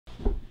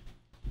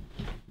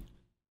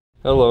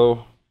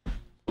Hello.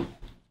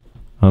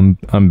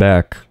 I'm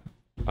back.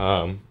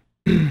 Um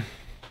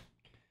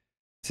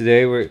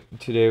today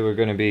we're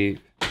gonna be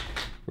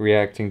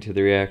reacting to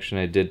the reaction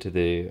I did to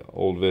the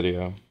old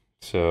video.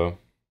 So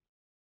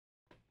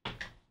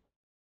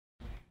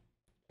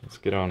let's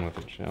get on with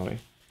it, shall we?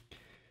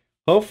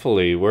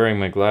 Hopefully wearing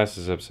my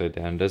glasses upside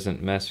down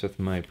doesn't mess with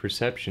my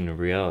perception of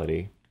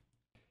reality.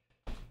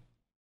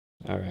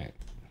 Alright.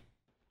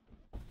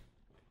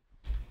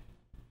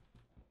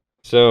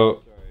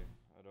 So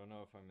I don't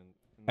know if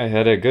I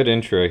had a good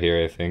intro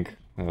here, I think.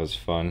 That was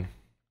fun.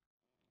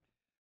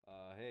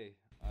 Hey,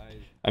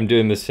 I'm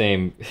doing the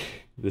same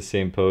the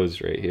same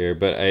pose right here,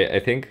 but I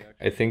think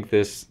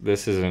this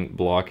isn't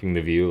blocking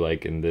the view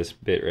like in this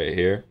bit right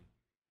here.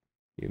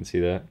 You can see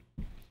that.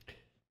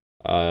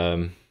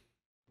 Um,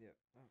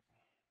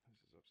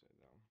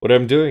 what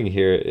I'm doing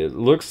here, it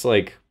looks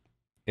like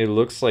the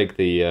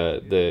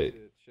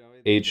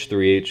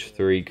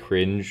H3H3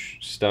 cringe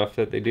stuff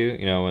that they do.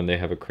 You know, when they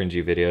have a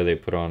cringy video, they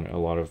put on a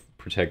lot of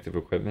protective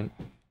equipment.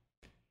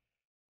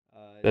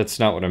 That's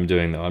not what I'm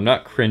doing though. I'm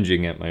not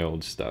cringing at my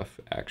old stuff,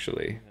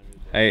 actually.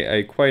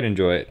 I quite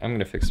enjoy it. I'm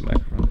gonna fix the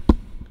microphone.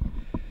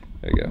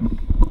 There you go.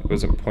 It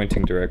wasn't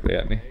pointing directly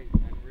at me.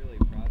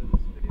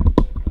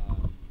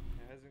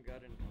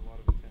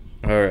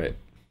 Alright.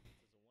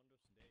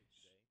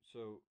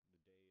 So,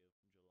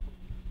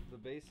 the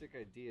basic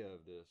idea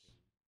of this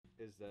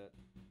is that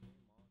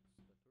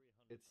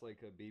it's like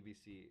a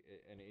BBC,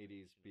 an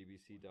 80s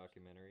BBC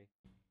documentary.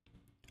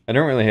 I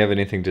don't really have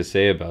anything to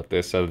say about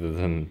this other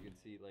than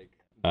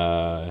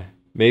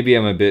maybe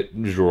I'm a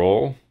bit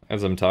droll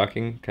as I'm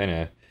talking,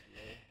 kind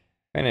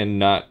of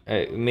not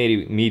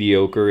maybe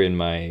mediocre in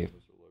my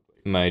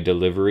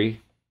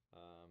delivery.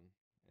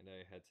 And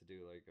I had to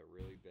do like a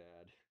really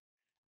bad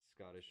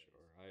Scottish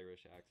or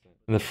Irish accent.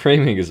 And the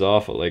framing is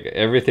awful. Like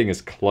everything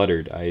is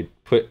cluttered. I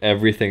put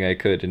everything I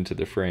could into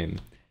the frame.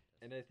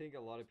 And I think a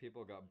lot of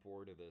people got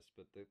bored of this,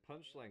 but the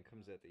punchline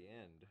comes at the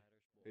end.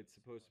 It's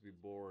supposed to be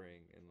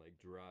boring and like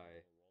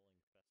dry.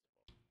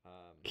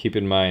 Keep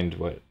in mind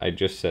what I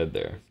just said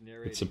there.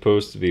 It's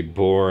supposed to be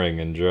boring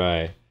and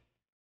dry.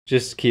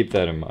 Just keep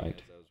that in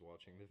mind. I was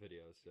watching the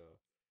video, so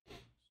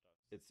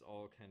it's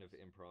all kind of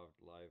improv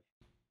live,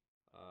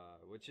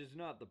 which is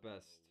not the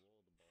best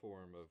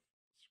form of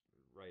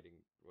writing,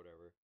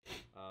 whatever.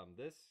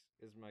 This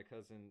is my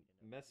cousin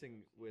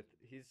messing with.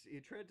 He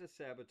tried to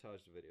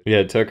sabotage the video.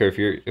 Yeah, Tucker,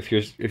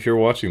 if you're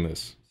watching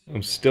this,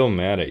 I'm still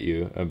mad at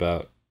you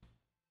about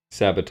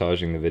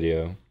sabotaging the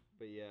video.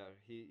 But yeah,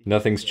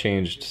 nothing's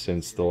changed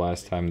since the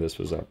last time this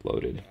was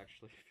uploaded.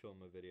 Actually film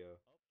a video.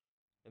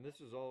 And this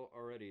was all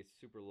already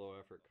super low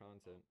effort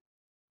content.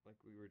 Like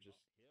we were just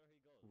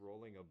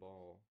rolling a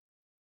ball.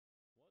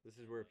 This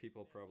is where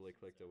people probably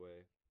clicked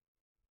away.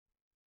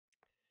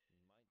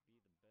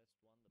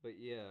 But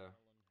yeah.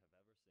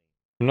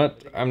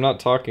 I'm not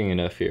talking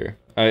enough here.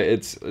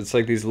 It's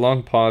like these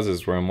long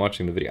pauses where I'm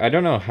watching the video. I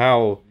don't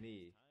know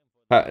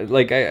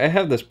like I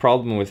have this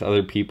problem with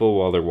other people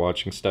while they're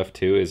watching stuff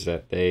too, is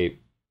that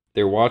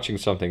they're watching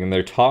something and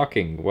they're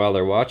talking while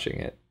they're watching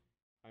it.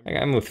 Like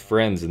I'm with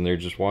friends and they're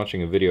just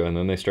watching a video and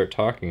then they start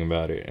talking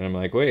about it and I'm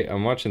like, wait,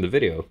 I'm watching the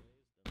video.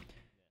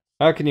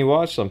 How can you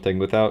watch something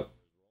without,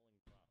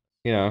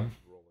 you know?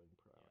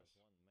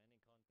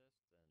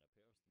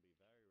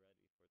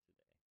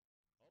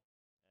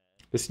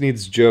 This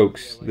needs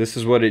jokes. This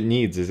is what it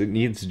needs. Is it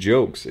needs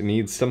jokes. It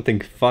needs something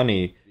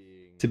funny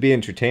to be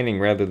entertaining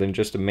rather than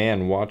just a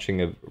man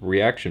watching a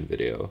reaction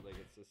video.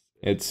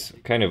 It's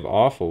kind of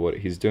awful what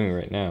he's doing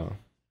right now.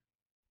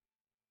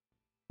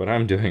 What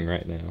I'm doing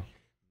right now.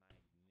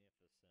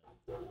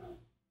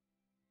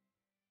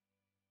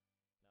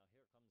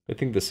 I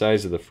think the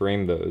size of the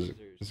frame though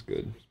is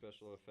good.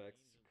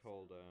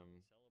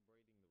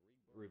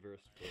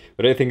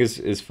 What I think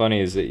is funny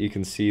is that you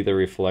can see the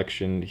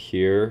reflection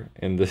here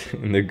in the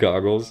in the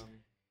goggles.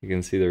 You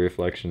can see the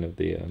reflection of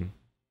the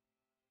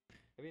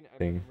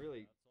thing.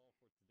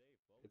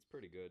 It's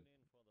pretty good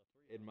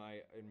in my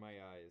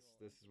eyes.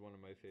 This is one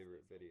of my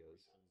favorite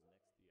videos.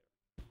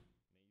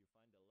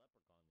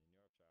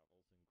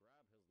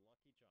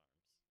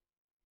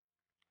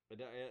 But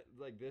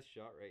like this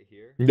shot right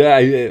here. Yeah,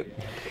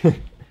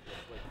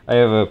 I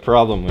have a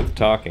problem with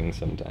talking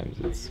sometimes.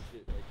 It's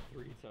like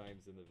 3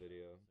 times in the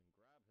video.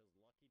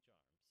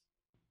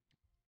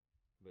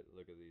 But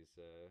look at these.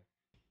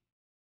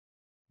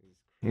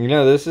 You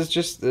know, this is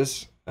just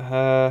this.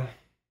 Kelly,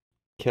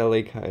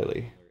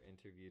 Kylie,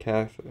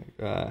 Catholic.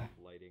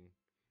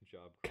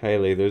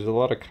 Kylie. There's a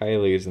lot of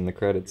Kylies in the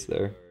credits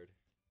there.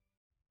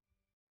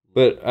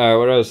 But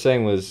what I was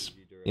saying was,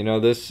 you know,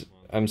 this.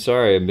 I'm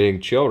sorry, I'm being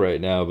chill right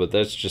now, but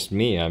that's just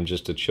me. I'm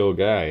just a chill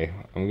guy.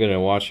 I'm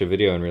gonna watch a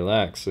video and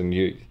relax, and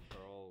you're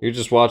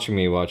just watching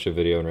me watch a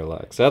video and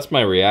relax. That's my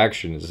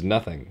reaction. Is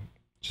nothing,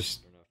 just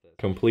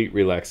complete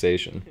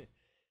relaxation.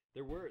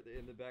 There were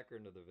in the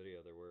background of the video.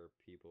 There were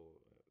people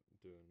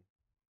doing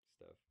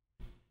stuff.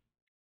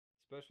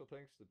 Special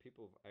thanks to the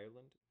people of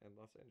Ireland and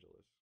Los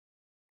Angeles.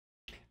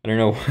 I don't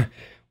know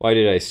why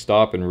did I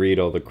stop and read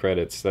all the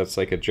credits. That's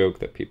like a joke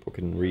that people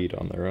can read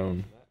on their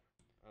own.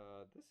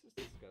 This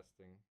is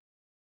disgusting.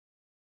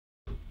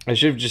 I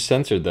should have just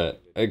censored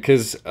that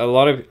because I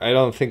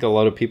don't think a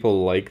lot of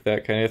people like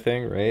that kind of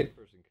thing, right?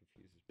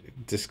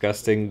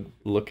 Disgusting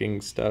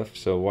looking stuff.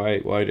 So why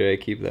did I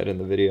keep that in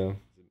the video?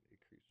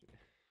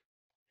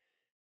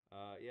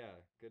 Yeah,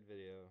 good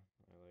video.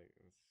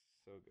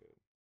 It's so good.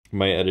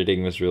 My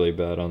editing was really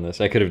bad on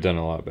this. I could have done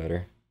a lot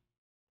better.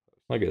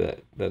 Look at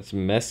that. That's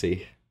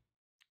messy.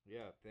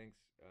 Yeah, thanks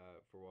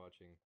for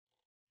watching.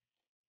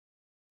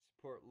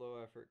 Support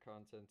low effort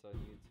content on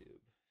YouTube.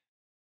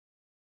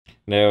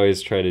 And I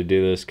always try to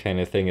do this kind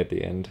of thing at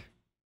the end,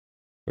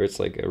 where it's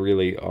like a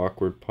really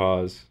awkward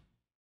pause.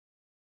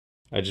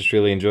 I just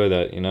really enjoy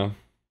that, you know?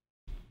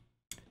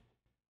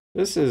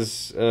 This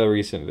is a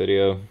recent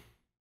video.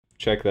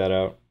 Check that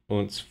out.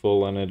 Once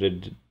full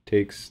unedited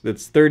takes.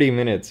 That's 30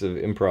 minutes of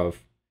improv.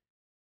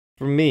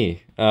 From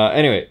me.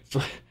 Anyway,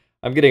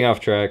 I'm getting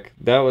off track.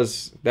 That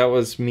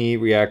was me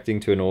reacting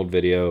to an old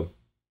video.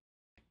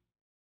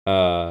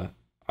 I'm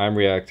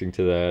reacting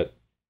to that.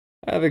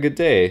 Have a good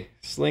day.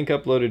 Slink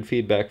uploaded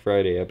Feedback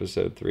Friday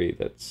episode 3.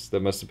 That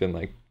must have been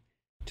like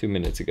 2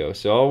 minutes ago.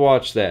 So I'll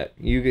watch that.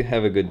 You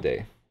have a good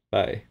day.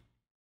 Bye.